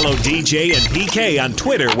 Follow DJ and PK on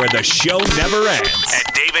Twitter where the show never ends.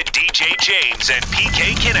 At David DJ James and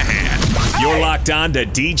PK Kinahan. You're locked on to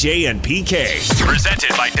DJ and PK.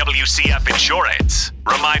 Presented by WCF Insurance.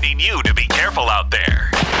 Reminding you to be careful out there.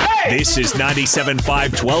 Hey! This is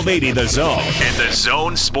 97.5 1280 The Zone and the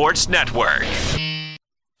Zone Sports Network.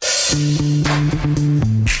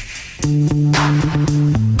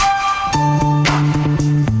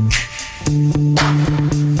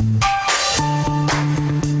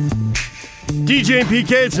 DJ and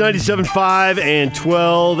PK, it's 97.5 and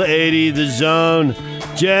 1280 The Zone.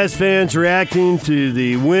 Jazz fans reacting to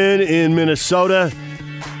the win in Minnesota.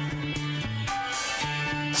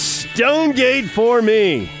 Stonegate for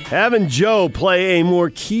me. Having Joe play a more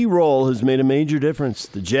key role has made a major difference.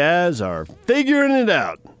 The Jazz are figuring it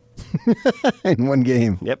out. In one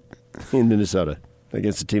game. Yep, in Minnesota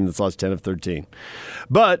against a team that's lost 10 of 13.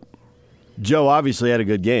 But Joe obviously had a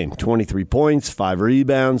good game. 23 points, 5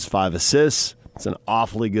 rebounds, 5 assists. It's an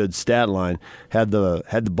awfully good stat line. Had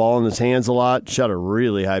the ball in his hands a lot, shot a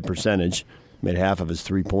really high percentage, made half of his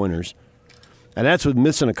three-pointers. And that's with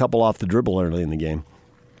missing a couple off the dribble early in the game.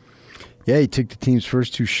 Yeah, he took the team's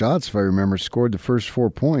first 2 shots, if I remember, scored the first 4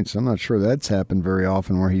 points. I'm not sure that's happened very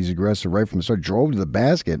often where he's aggressive right from the start. Drove to the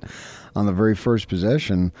basket on the very first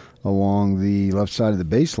possession along the left side of the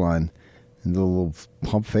baseline. And the little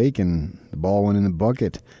pump fake, and the ball went in the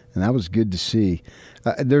bucket. And that was good to see.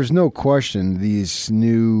 There's no question these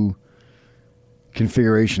new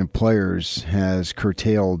configuration of players has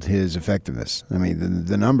curtailed his effectiveness. I mean,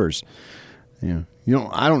 the numbers, I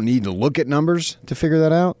don't need to look at numbers to figure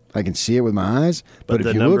that out. I can see it with my eyes. But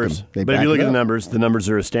if you look at them, the numbers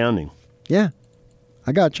are astounding. Yeah,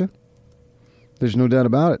 I got you. There's no doubt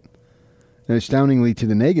about it. And astoundingly to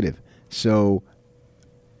the negative. So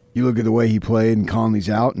you look at the way he played, and Conley's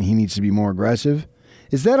out, and he needs to be more aggressive.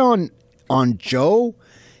 Is that on Joe?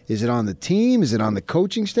 Is it on the team? Is it on the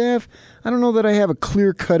coaching staff? I don't know that I have a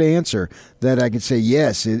clear-cut answer that I can say,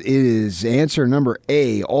 yes, it is answer number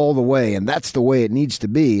A all the way, and that's the way it needs to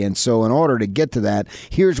be. And so in order to get to that,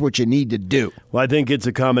 here's what you need to do. Well, I think it's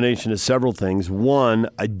a combination of several things. One,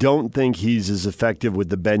 I don't think he's as effective with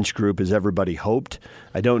the bench group as everybody hoped.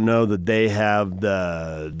 I don't know that they have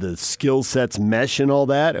the skill sets mesh and all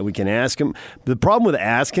that, and we can ask him. The problem with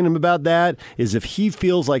asking him about that is if he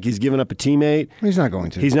feels like he's giving up a teammate, he's not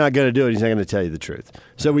going to. He's not going to do it. He's not going to tell you the truth.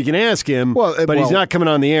 So we can ask him, but he's not coming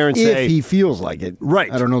on the air and say... If he feels like it.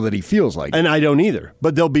 Right. I don't know that he feels like it. And I don't either.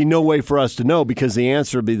 But there'll be no way for us to know because the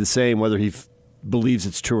answer will be the same whether he believes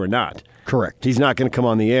it's true or not. Correct. He's not going to come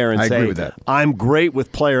on the air and say, agree with that. I'm great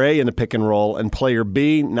with player A in the pick and roll, and player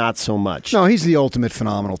B, not so much. No, he's the ultimate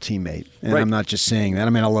phenomenal teammate. And Right. I'm not just saying that. I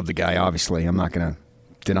mean, I love the guy, obviously. I'm not going to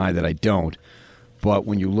deny that I don't. But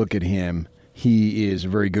when you look at him, he is a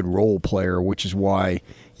very good role player, which is why,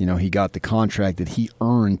 he got the contract that he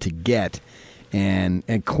earned to get.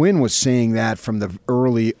 And Quinn was saying that from the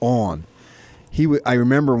early on. I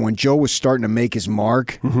remember when Joe was starting to make his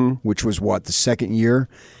mark, which was the second year,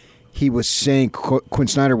 he was saying, Quinn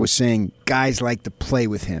Snyder was saying, guys like to play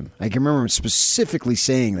with him. I can remember him specifically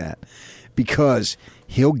saying that because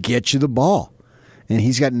he'll get you the ball. And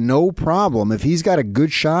he's got no problem. If he's got a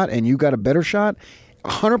good shot and you got a better shot,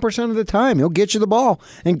 100% of the time he'll get you the ball.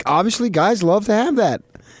 And obviously guys love to have that.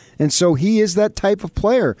 And so he is that type of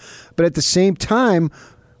player. But at the same time,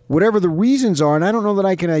 whatever the reasons are, and I don't know that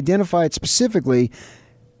I can identify it specifically,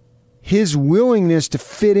 his willingness to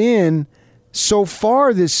fit in so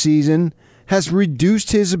far this season has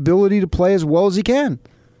reduced his ability to play as well as he can.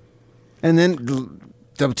 And then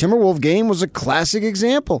the Timberwolves game was a classic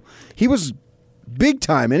example. He was big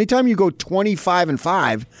time. Anytime you go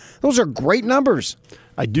 25-5, those are great numbers.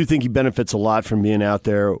 I do think he benefits a lot from being out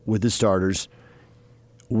there with the starters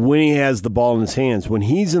when he has the ball in his hands. When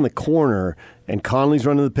he's in the corner and Conley's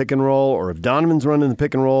running the pick and roll, or if Donovan's running the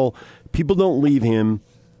pick and roll, people don't leave him.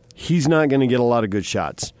 He's not going to get a lot of good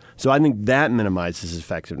shots. So I think that minimizes his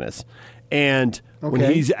effectiveness. And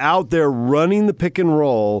when he's out there running the pick and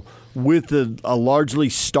roll with a largely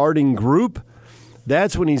starting group,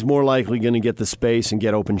 that's when he's more likely going to get the space and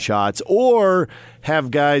get open shots, or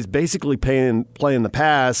have guys basically playing the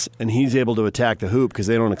pass, and he's able to attack the hoop because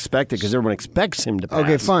they don't expect it because everyone expects him to pass.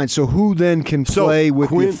 Okay, fine. So who then can play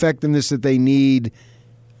with the effectiveness that they need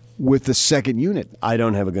with the second unit? I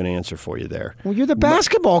don't have a good answer for you there. Well, you're the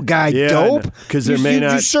basketball guy, Yeah, dope. because there may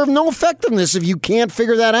not. You serve no effectiveness if you can't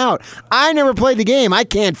figure that out. I never played the game. I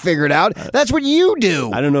can't figure it out. That's what you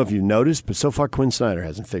do. I don't know if you've noticed, but so far Quinn Snyder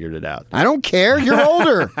hasn't figured it out. I don't care. You're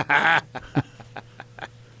older. I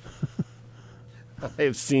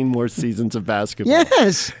have seen more seasons of basketball.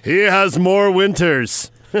 Yes. He has more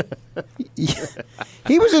winters.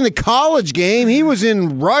 He was in the college game. He was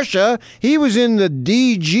in Russia. He was in the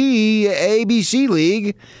DG ABC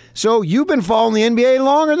League. So you've been following the NBA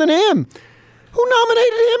longer than him. Who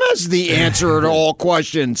nominated him as the answer to all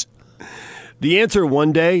questions? The answer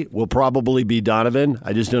one day will probably be Donovan.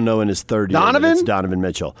 I just don't know in his third year. Donovan? It's Donovan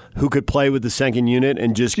Mitchell, who could play with the second unit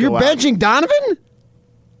and just You're go out. benching Donovan?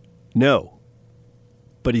 No.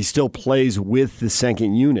 But he still plays with the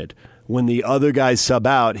second unit. when the other guys sub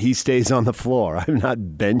out, he stays on the floor. I'm not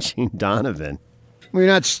benching Donovan. We're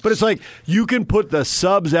not. But it's like you can put the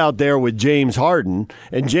subs out there with James Harden,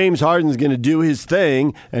 and James Harden's going to do his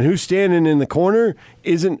thing, and who's standing in the corner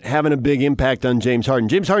isn't having a big impact on James Harden.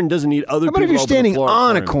 James Harden doesn't need other How people about if you're standing open the floor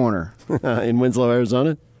on a for him. corner? In Winslow,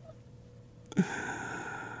 Arizona? I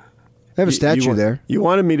have a statue there. You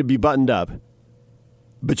wanted me to be buttoned up,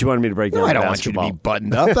 but you wanted me to break down No, I the don't want you to basketball. be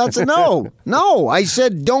buttoned up. That's a no. No, I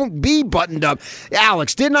said don't be buttoned up.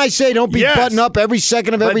 Alex, didn't I say don't be Yes. buttoned up every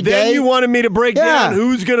second of every But then day? you wanted me to break Yeah. down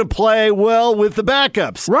who's going to play well with the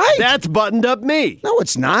backups. Right. That's buttoned up me. No,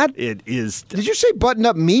 it's not. It is Did you say buttoned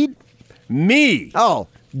up meat? me. Oh,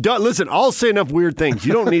 Listen, I'll say enough weird things.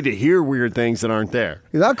 You don't need to hear weird things that aren't there.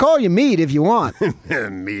 'cause I'll call you meat if you want.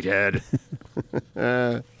 Meathead.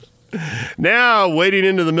 Now, wading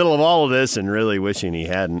into the middle of all of this and really wishing he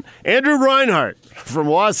hadn't, Andrew Reinhardt from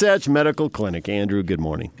Wasatch Medical Clinic. Andrew, good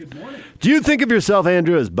morning. Good morning. Do you think of yourself,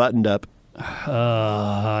 Andrew, as buttoned up?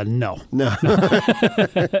 No. No.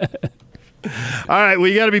 All right, well,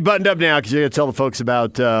 you got to be buttoned up now because you got to tell the folks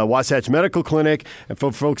about Wasatch Medical Clinic and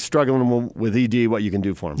for folks struggling with ED, what you can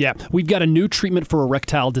do for them. Yeah, we've got a new treatment for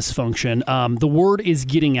erectile dysfunction. The word is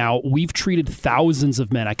getting out. We've treated thousands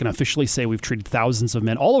of men. I can officially say we've treated thousands of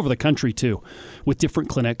men all over the country, too, with different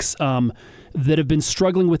clinics that have been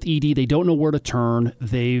struggling with ED. They don't know where to turn.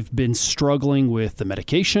 They've been struggling with the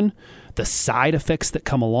medication, the side effects that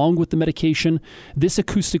come along with the medication. This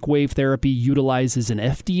acoustic wave therapy utilizes an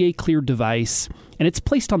FDA-cleared device, and it's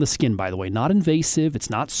placed on the skin, by the way, not invasive. It's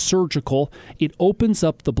not surgical. It opens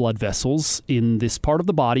up the blood vessels in this part of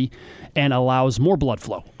the body and allows more blood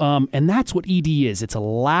flow. And that's what ED is. It's a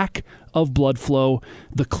lack of blood flow.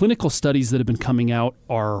 The clinical studies that have been coming out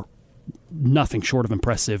are nothing short of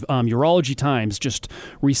impressive. Urology Times just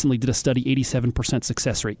recently did a study, 87%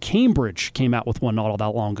 success rate. Cambridge came out with one not all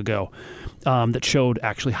that long ago that showed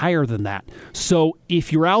actually higher than that. So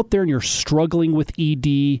if you're out there and you're struggling with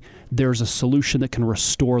ED, there's a solution that can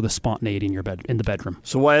restore the spontaneity in your bed in the bedroom.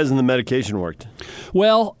 So why hasn't the medication worked?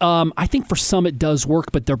 Well, I think for some it does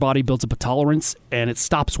work, but their body builds up a tolerance and it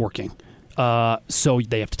stops working. So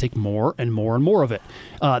they have to take more and more and more of it.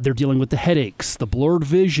 They're dealing with the headaches, the blurred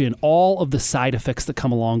vision, all of the side effects that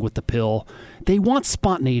come along with the pill. They want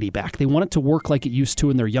spontaneity back. They want it to work like it used to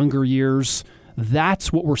in their younger years.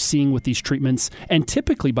 That's what we're seeing with these treatments. And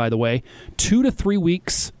typically, by the way, 2 to 3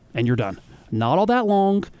 weeks and you're done. Not all that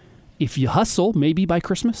long. If you hustle, maybe by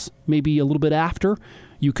Christmas, maybe a little bit after,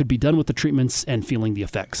 you could be done with the treatments and feeling the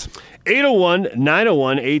effects.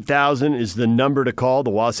 801-901-8000 is the number to call,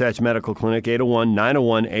 the Wasatch Medical Clinic,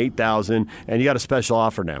 801-901-8000, and you got a special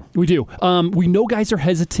offer now. We do. We know guys are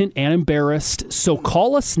hesitant and embarrassed, so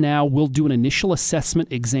call us now. We'll do an initial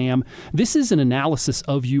assessment exam. This is an analysis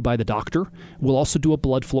of you by the doctor. We'll also do a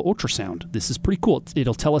blood flow ultrasound. This is pretty cool.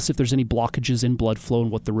 It'll tell us if there's any blockages in blood flow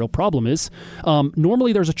and what the real problem is.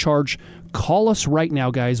 Normally there's a charge. Call us right now,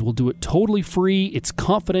 guys. We'll do it totally free. It's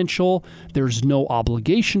confidential. There's no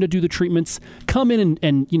obligation to do the treatments. Come in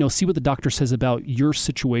and see what the doctor says about your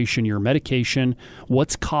situation, your medication,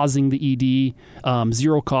 what's causing the ED.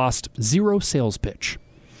 Zero cost, zero sales pitch.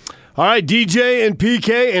 All right, DJ and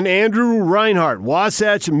PK and Andrew Reinhardt,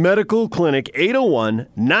 Wasatch Medical Clinic,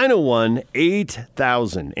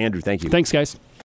 801-901-8000. Andrew, thank you. Thanks, guys.